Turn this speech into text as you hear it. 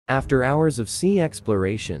After hours of sea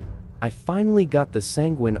exploration, I finally got the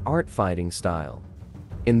Sanguine art fighting style.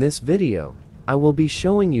 In this video, I will be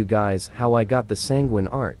showing you guys how I got the Sanguine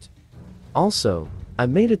art. Also, I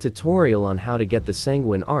made a tutorial on how to get the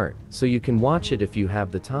Sanguine art, so you can watch it if you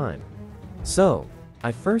have the time. So,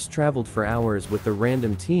 I first traveled for hours with a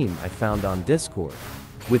random team I found on Discord.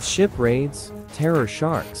 With ship raids, terror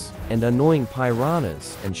sharks, and annoying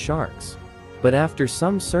piranhas and sharks. But after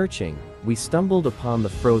some searching, we stumbled upon the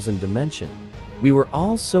frozen dimension. We were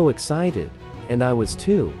all so excited, and I was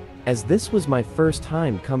too, as this was my first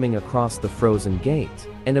time coming across the frozen gate.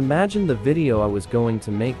 And imagine the video I was going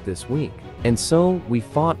to make this week. And so, we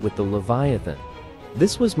fought with the Leviathan.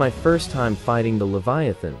 This was my first time fighting the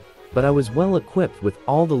Leviathan, but I was well equipped with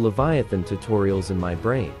all the Leviathan tutorials in my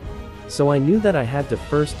brain. So I knew that I had to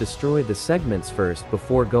first destroy the segments first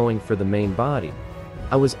before going for the main body.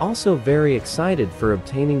 I was also very excited for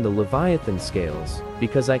obtaining the Leviathan scales,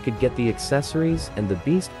 because I could get the accessories and the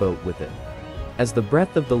beast boat with it. As the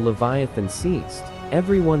breath of the Leviathan ceased,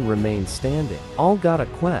 everyone remained standing. All got a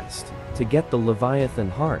quest to get the Leviathan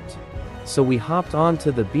heart. So we hopped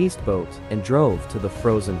onto the beast boat and drove to the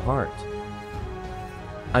frozen heart.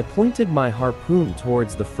 I pointed my harpoon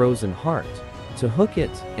towards the frozen heart to hook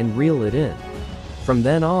it and reel it in. From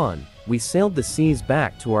then on, we sailed the seas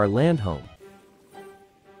back to our land home.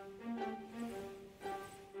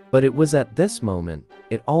 But it was at this moment,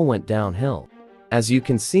 it all went downhill. As you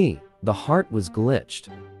can see, the heart was glitched.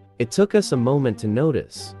 It took us a moment to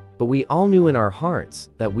notice, but we all knew in our hearts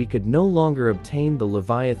that we could no longer obtain the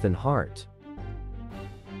Leviathan heart.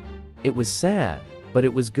 It was sad, but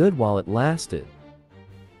it was good while it lasted.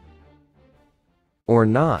 Or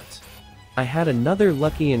not. I had another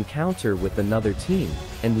lucky encounter with another team,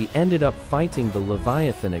 and we ended up fighting the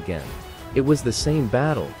Leviathan again. It was the same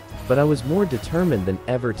battle, but I was more determined than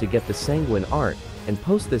ever to get the Sanguine art and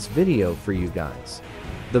post this video for you guys.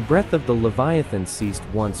 The breath of the Leviathan ceased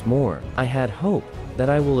once more. I had hope that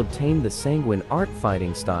I will obtain the Sanguine art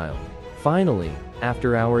fighting style. Finally,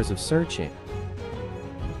 after hours of searching.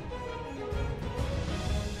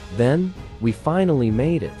 Then, we finally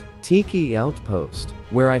made it. Tiki Outpost,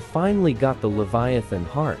 where I finally got the Leviathan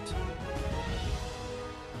heart.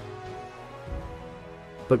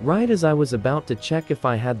 But right as I was about to check if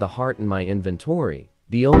I had the heart in my inventory,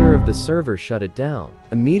 the owner of the server shut it down.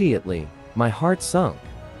 Immediately, my heart sunk.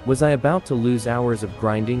 Was I about to lose hours of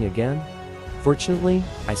grinding again? Fortunately,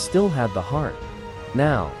 I still had the heart.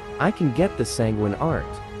 Now, I can get the Sanguine art.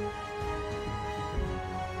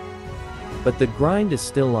 But the grind is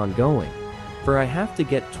still ongoing. For I have to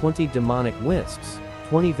get 20 demonic wisps,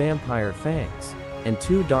 20 vampire fangs, and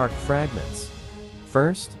 2 dark fragments.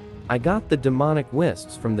 First, I got the demonic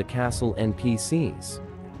wisps from the castle NPCs.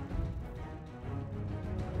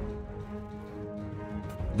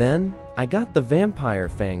 Then, I got the vampire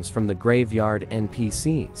fangs from the graveyard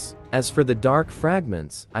NPCs. As for the dark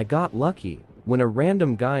fragments, I got lucky when a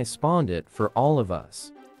random guy spawned it for all of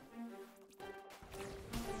us.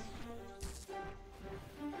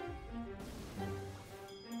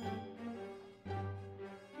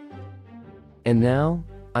 And now,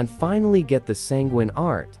 I finally get the Sanguine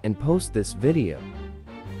art and post this video.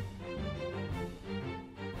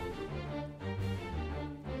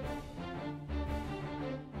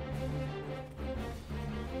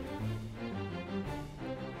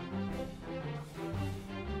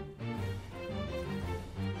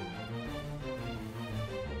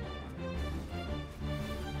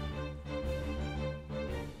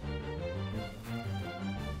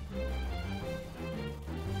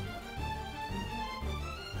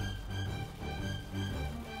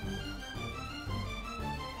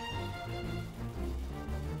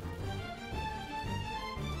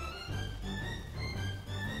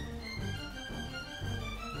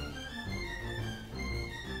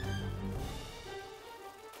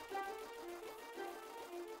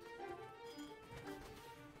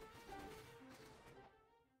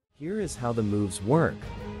 Here is how the moves work.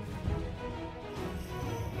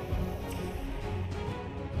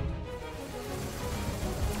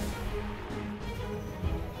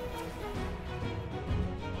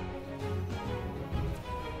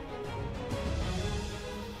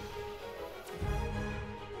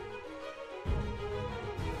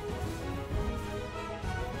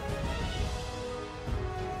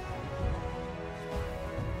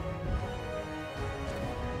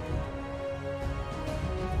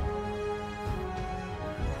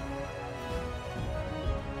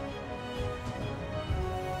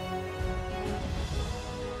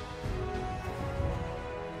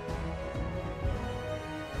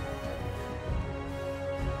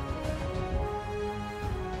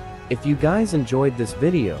 If you guys enjoyed this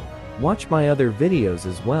video, watch my other videos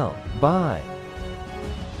as well. Bye.